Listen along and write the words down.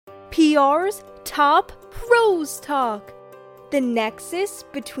PR's top pros talk. The Nexus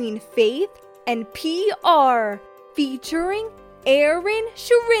between faith and PR, featuring Aaron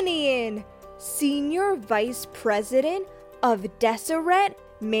Sherinian, Senior Vice President of Deseret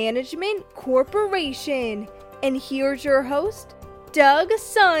Management Corporation. And here's your host, Doug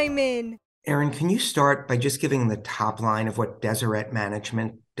Simon. Aaron, can you start by just giving the top line of what Deseret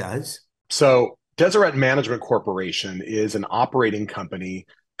Management does? So Deseret Management Corporation is an operating company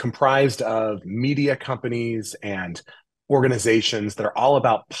comprised of media companies and organizations that are all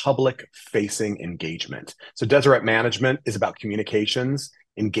about public-facing engagement. So Deseret Management is about communications,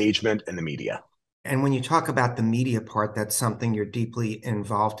 engagement, and the media. And when you talk about the media part, that's something you're deeply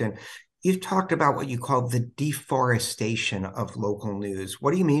involved in. You've talked about what you call the deforestation of local news.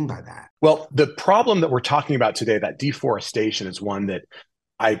 What do you mean by that? Well, the problem that we're talking about today, that deforestation, is one that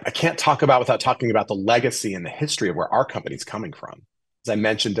I can't talk about without talking about the legacy and the history of where our company's coming from. As I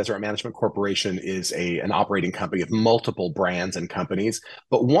mentioned, Deseret Management Corporation is an operating company of multiple brands and companies,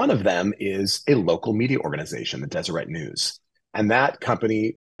 but one of them is a local media organization, the Deseret News. And that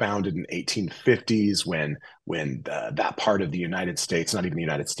company, founded in 1850s when that part of the United States, not even the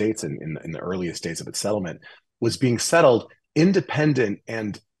United States, in the earliest days of its settlement, was being settled, independent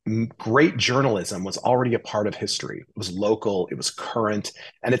and great journalism was already a part of history. It was local, it was current,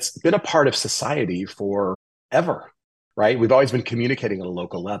 and it's been a part of society forever. Right? We've always been communicating at a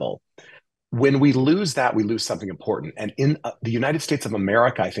local level. When we lose that, we lose something important. And in the United States of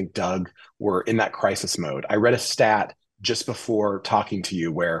America, I think, Doug, we're in that crisis mode. I read a stat just before talking to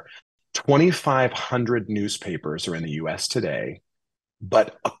you where 2,500 newspapers are in the US today,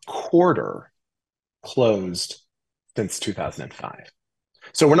 but a quarter closed since 2005.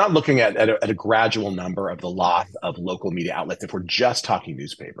 So we're not looking at a gradual number of the loss of local media outlets if we're just talking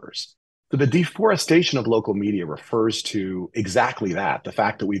newspapers. So the deforestation of local media refers to exactly that, the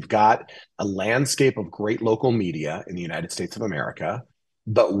fact that we've got a landscape of great local media in the United States of America,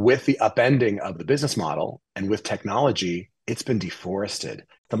 but with the upending of the business model and with technology, it's been deforested.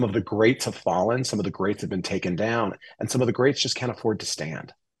 Some of the greats have fallen, some of the greats have been taken down, and some of the greats just can't afford to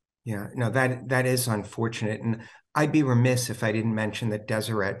stand. Yeah, no, that is unfortunate. And I'd be remiss if I didn't mention that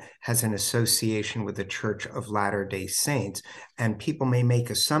Deseret has an association with the Church of Latter-day Saints. And people may make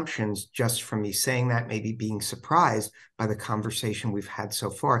assumptions just from me saying that, maybe being surprised by the conversation we've had so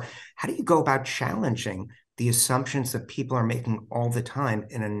far. How do you go about challenging the assumptions that people are making all the time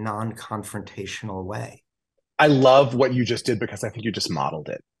in a non-confrontational way? I love what you just did because I think you just modeled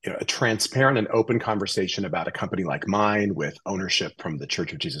it. A transparent and open conversation about a company like mine with ownership from the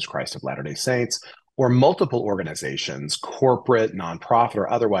Church of Jesus Christ of Latter-day Saints, or multiple organizations, corporate, nonprofit,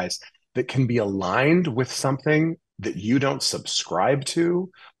 or otherwise, that can be aligned with something that you don't subscribe to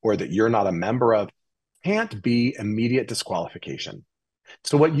or that you're not a member of, can't be immediate disqualification.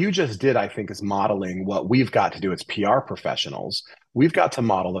 So what you just did, I think, is modeling what we've got to do as PR professionals. We've got to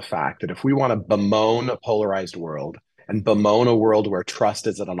model the fact that if we want to bemoan a polarized world and bemoan a world where trust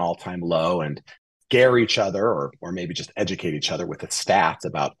is at an all-time low and scare each other or maybe just educate each other with the stats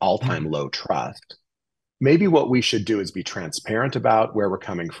about all-time low trust, maybe what we should do is be transparent about where we're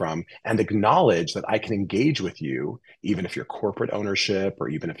coming from and acknowledge that I can engage with you, even if your corporate ownership or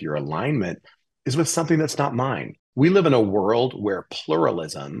even if your alignment is with something that's not mine. We live in a world where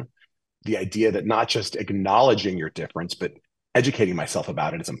pluralism, the idea that not just acknowledging your difference, but educating myself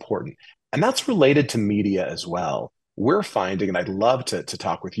about it is important. And that's related to media as well. We're finding, and I'd love to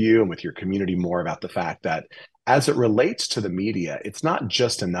talk with you and with your community more about the fact that as it relates to the media, it's not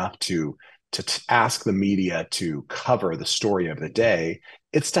just enough to ask the media to cover the story of the day.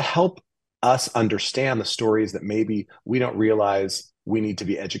 It's to help us understand the stories that maybe we don't realize we need to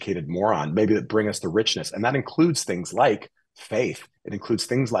be educated more on, maybe that bring us the richness. And that includes things like faith. It includes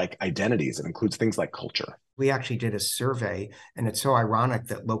things like identities. It includes things like culture. We actually did a survey, and it's so ironic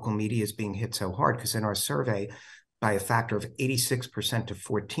that local media is being hit so hard, because in our survey, by a factor of 86% to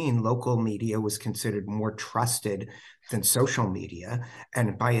 14, local media was considered more trusted than social media.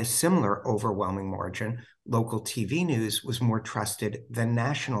 And by a similar overwhelming margin, local TV news was more trusted than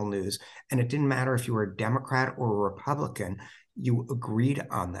national news. And it didn't matter if you were a Democrat or a Republican, you agreed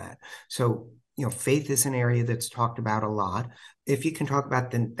on that. So, faith is an area that's talked about a lot. If you can talk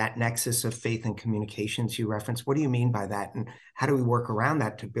about that nexus of faith and communications you referenced, what do you mean by that? And how do we work around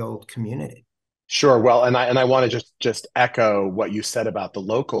that to build community? Sure. Well, and I want to just echo what you said about the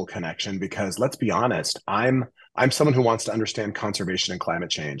local connection, because let's be honest, I'm someone who wants to understand conservation and climate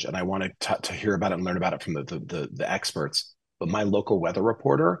change, and I want to hear about it and learn about it from the experts. But my local weather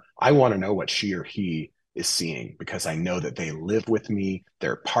reporter, I want to know what she or he is seeing, because I know that they live with me,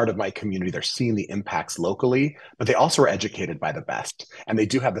 they're part of my community, they're seeing the impacts locally, but they also are educated by the best, and they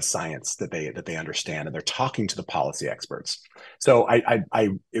do have the science that they understand, and they're talking to the policy experts. So it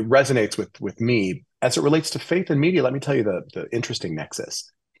resonates with me as it relates to faith and media. Let me tell you the interesting nexus.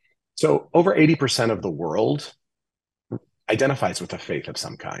 So over 80% of the world identifies with a faith of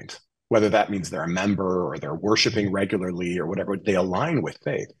some kind, whether that means they're a member or they're worshiping regularly or whatever, they align with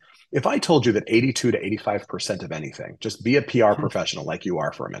faith. If I told you that 82 to 85% of anything, just be a PR professional like you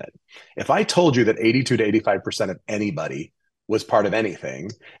are for a minute. If I told you that 82 to 85% of anybody was part of anything,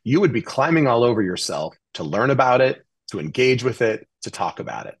 you would be climbing all over yourself to learn about it, to engage with it, to talk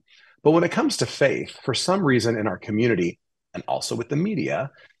about it. But when it comes to faith, for some reason in our community and also with the media,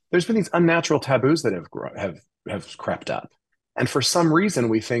 there's been these unnatural taboos that have crept up. And for some reason,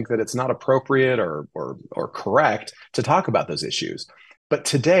 we think that it's not appropriate or correct to talk about those issues. But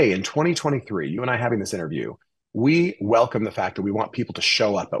today, in 2023, you and I having this interview, we welcome the fact that we want people to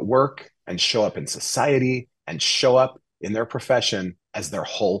show up at work and show up in society and show up in their profession as their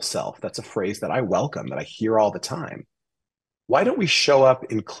whole self. That's a phrase that I welcome, that I hear all the time. Why don't we show up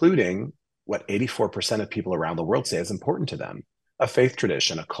including what 84% of people around the world say is important to them? A faith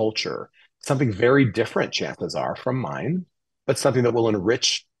tradition, a culture, something very different, chances are, from mine, but something that will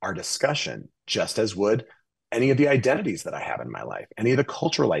enrich our discussion, just as would any of the identities that I have in my life, any of the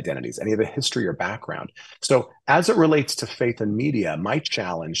cultural identities, any of the history or background. So as it relates to faith and media, my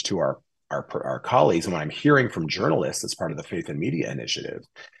challenge to our colleagues, and what I'm hearing from journalists as part of the Faith and Media Initiative,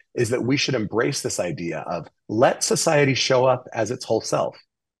 is that we should embrace this idea of let society show up as its whole self.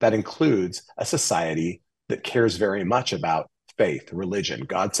 That includes a society that cares very much about faith, religion,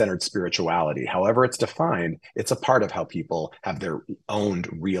 God-centered spirituality. However it's defined, it's a part of how people have their own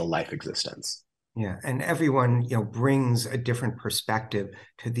real life existence. Yeah, and everyone, brings a different perspective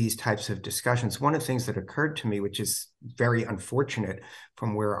to these types of discussions. One of the things that occurred to me, which is very unfortunate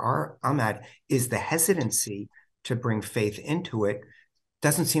from where I'm at, is the hesitancy to bring faith into it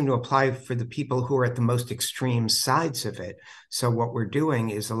doesn't seem to apply for the people who are at the most extreme sides of it. So what we're doing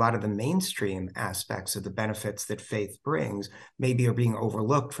is a lot of the mainstream aspects of the benefits that faith brings maybe are being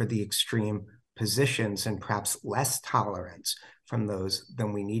overlooked for the extreme positions and perhaps less tolerance from those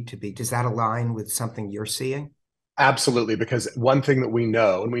than we need to be. Does that align with something you're seeing? Absolutely, because one thing that we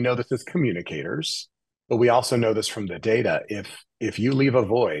know, and we know this as communicators, but we also know this from the data, if you leave a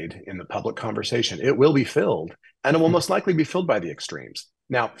void in the public conversation, it will be filled, and it will most likely be filled by the extremes.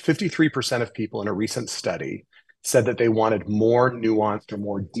 Now, 53% of people in a recent study said that they wanted more nuanced or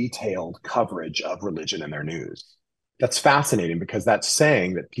more detailed coverage of religion in their news. That's fascinating because that's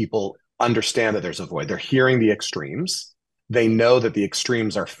saying that people understand that there's a void. They're hearing the extremes. They know that the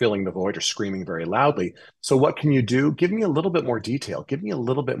extremes are filling the void or screaming very loudly. So what can you do? Give me a little bit more detail. Give me a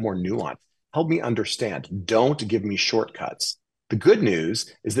little bit more nuance. Help me understand. Don't give me shortcuts. The good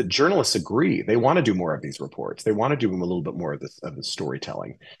news is that journalists agree. They want to do more of these reports. They want to do a little bit more of the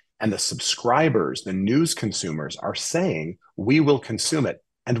storytelling. And the subscribers, the news consumers are saying, we will consume it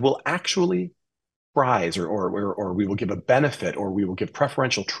and will actually prize or we will give a benefit or we will give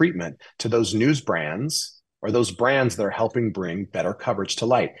preferential treatment to those news brands or those brands that are helping bring better coverage to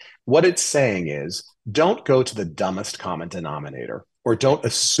light. What it's saying is, don't go to the dumbest common denominator or don't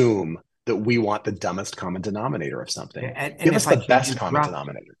assume that we want the dumbest common denominator of something. And give us the best common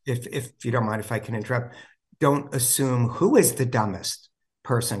denominator. If you don't mind, if I can interrupt, don't assume who is the dumbest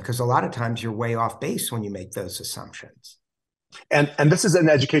person, because a lot of times you're way off base when you make those assumptions. And this is an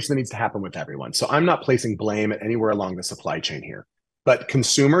education that needs to happen with everyone. So I'm not placing blame at anywhere along the supply chain here. But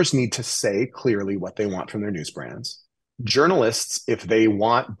consumers need to say clearly what they want from their news brands. Journalists, if they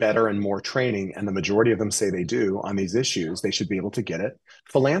want better and more training, and the majority of them say they do on these issues, they should be able to get it.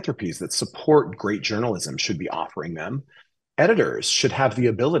 Philanthropies that support great journalism should be offering them. Editors should have the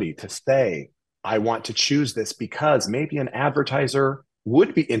ability to say, I want to choose this because maybe an advertiser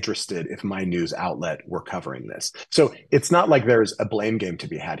would be interested if my news outlet were covering this. So it's not like there's a blame game to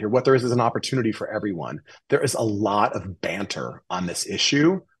be had here. What there is an opportunity for everyone. There is a lot of banter on this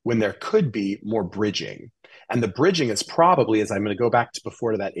issue when there could be more bridging. And the bridging is probably, as I'm going to go back to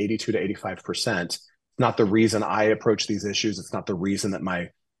before to that 82 to 85%, not the reason I approach these issues. It's not the reason that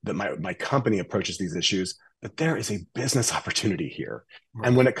my company approaches these issues, but there is a business opportunity here. Right.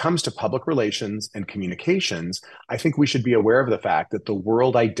 And when it comes to public relations and communications, I think we should be aware of the fact that the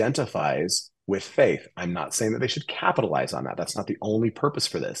world identifies with faith. I'm not saying that they should capitalize on that. That's not the only purpose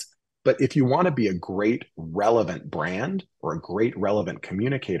for this. But if you want to be a great relevant brand or a great relevant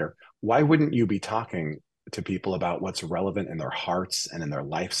communicator, why wouldn't you be talking to people about what's relevant in their hearts and in their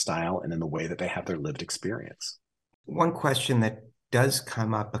lifestyle and in the way that they have their lived experience? One question that does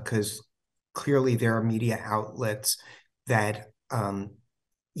come up, because clearly there are media outlets that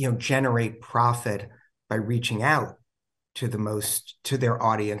generate profit by reaching out to their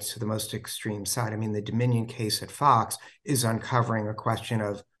audience, to the most extreme side. I mean, the Dominion case at Fox is uncovering a question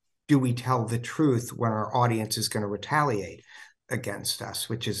of, do we tell the truth when our audience is going to retaliate against us,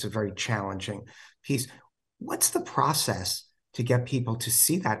 which is a very challenging piece. What's the process to get people to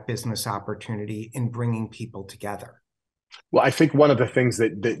see that business opportunity in bringing people together? Well, I think one of the things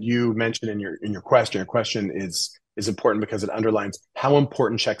that you mentioned in your question is important because it underlines how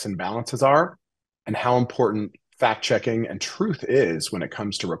important checks and balances are and how important fact checking and truth is when it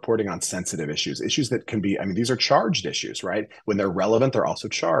comes to reporting on sensitive issues that can be, I mean, these are charged issues, right? When they're relevant, they're also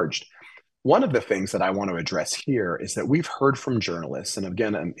charged. One of the things that I want to address here is that we've heard from journalists, and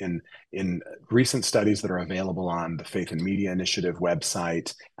again, in recent studies that are available on the Faith and Media Initiative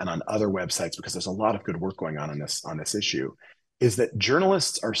website and on other websites, because there's a lot of good work going on this issue, is that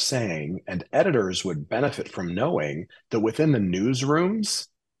journalists are saying, and editors would benefit from knowing, that within the newsrooms,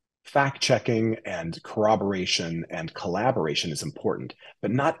 fact checking and corroboration and collaboration is important,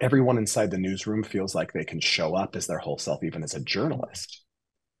 but not everyone inside the newsroom feels like they can show up as their whole self, even as a journalist.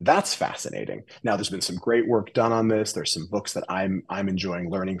 That's fascinating. Now, there's been some great work done on this. There's some books that I'm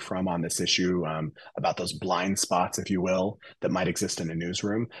enjoying learning from on this issue, about those blind spots, if you will, that might exist in a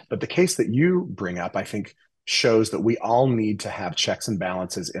newsroom. But the case that you bring up, I think, shows that we all need to have checks and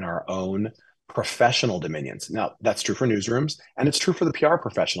balances in our own professional dominions. Now, that's true for newsrooms, and it's true for the PR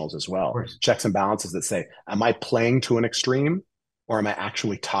professionals as well. Checks and balances that say, am I playing to an extreme, or am I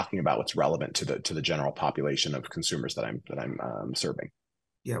actually talking about what's relevant to the general population of consumers that I'm serving?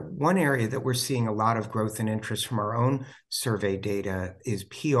 Yeah, one area that we're seeing a lot of growth and interest from our own survey data is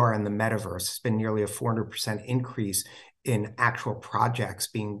PR in the metaverse. It's been nearly a 400% increase in actual projects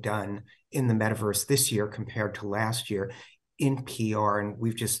being done in the metaverse this year compared to last year in PR. And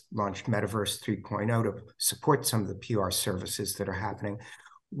we've just launched Metaverse 3.0 to support some of the PR services that are happening.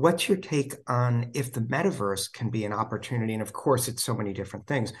 What's your take on if the metaverse can be an opportunity? And of course, it's so many different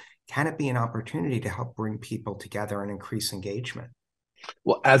things. Can it be an opportunity to help bring people together and increase engagement?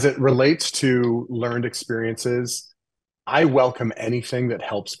 Well, as it relates to learned experiences, I welcome anything that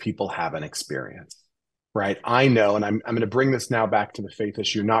helps people have an experience, right? I know, and I'm going to bring this now back to the faith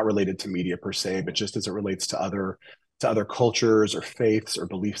issue, not related to media per se, but just as it relates to other cultures or faiths or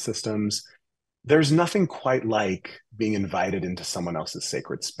belief systems. There's nothing quite like being invited into someone else's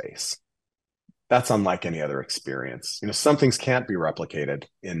sacred space. That's unlike any other experience. You know, some things can't be replicated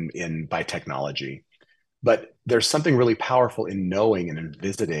by technology. But there's something really powerful in knowing and in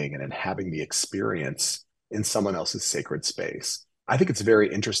visiting and in having the experience in someone else's sacred space. I think it's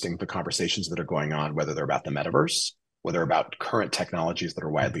very interesting, the conversations that are going on, whether they're about the metaverse, whether about current technologies that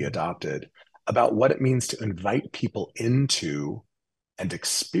are widely adopted, about what it means to invite people into and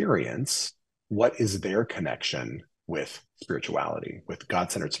experience what is their connection with spirituality, with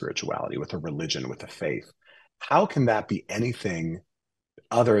God-centered spirituality, with a religion, with a faith. How can that be anything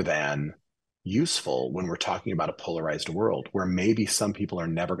other than useful when we're talking about a polarized world where maybe some people are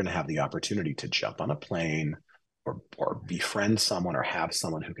never going to have the opportunity to jump on a plane or befriend someone or have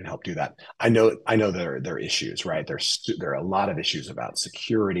someone who can help do that? I know there are issues, right? There are a lot of issues about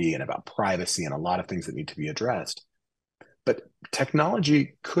security and about privacy and a lot of things that need to be addressed. But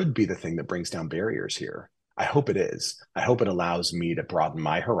technology could be the thing that brings down barriers here. I hope it is. I hope it allows me to broaden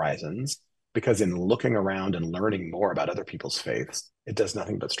my horizons, because in looking around and learning more about other people's faiths, it does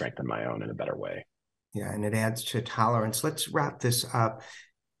nothing but strengthen my own in a better way. Yeah, and it adds to tolerance. Let's wrap this up.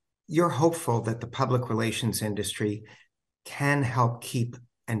 You're hopeful that the public relations industry can help keep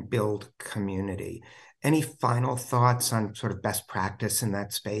and build community. Any final thoughts on sort of best practice in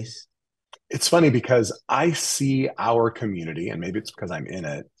that space? It's funny because I see our community, and maybe it's because I'm in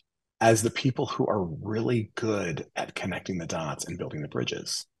it, as the people who are really good at connecting the dots and building the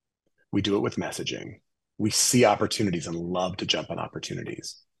bridges. We do it with messaging. We see opportunities and love to jump on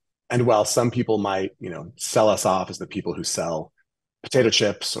opportunities. And while some people might, sell us off as the people who sell potato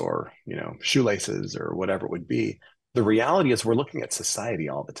chips or, shoelaces or whatever it would be, the reality is we're looking at society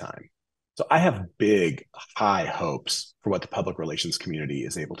all the time. So I have big, high hopes for what the public relations community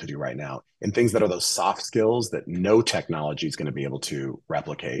is able to do right now in things that are those soft skills that no technology is going to be able to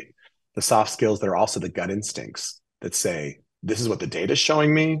replicate. The soft skills that are also the gut instincts that say, this is what the data is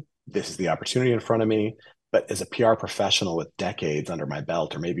showing me. This is the opportunity in front of me. But as a PR professional with decades under my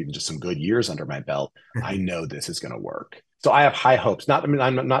belt, or maybe even just some good years under my belt, I know this is going to work. So I have high hopes.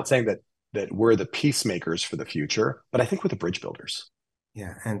 I'm not saying that we're the peacemakers for the future, but I think we're the bridge builders.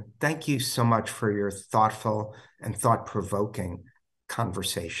 Yeah, and thank you so much for your thoughtful and thought-provoking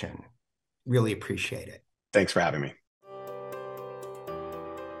conversation. Really appreciate it. Thanks for having me.